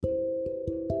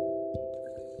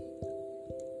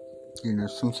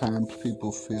Sometimes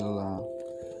people feel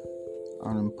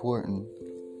unimportant,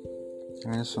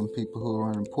 and some people who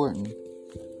are unimportant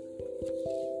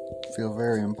feel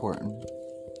very important.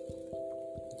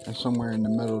 And somewhere in the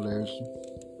middle, there's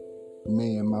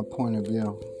me and my point of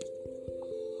view.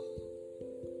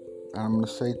 And I'm going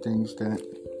to say things that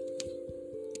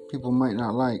people might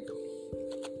not like,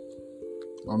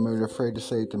 or maybe they're afraid to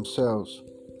say it themselves.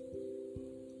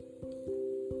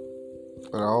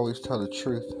 But I always tell the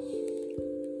truth.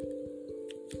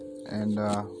 And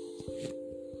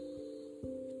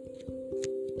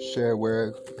share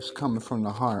where it's coming from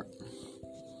the heart.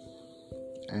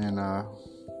 And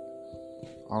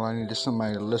all I need is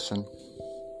somebody to listen.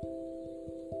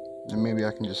 And maybe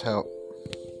I can just help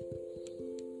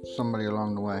somebody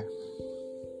along the way.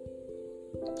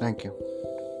 Thank you.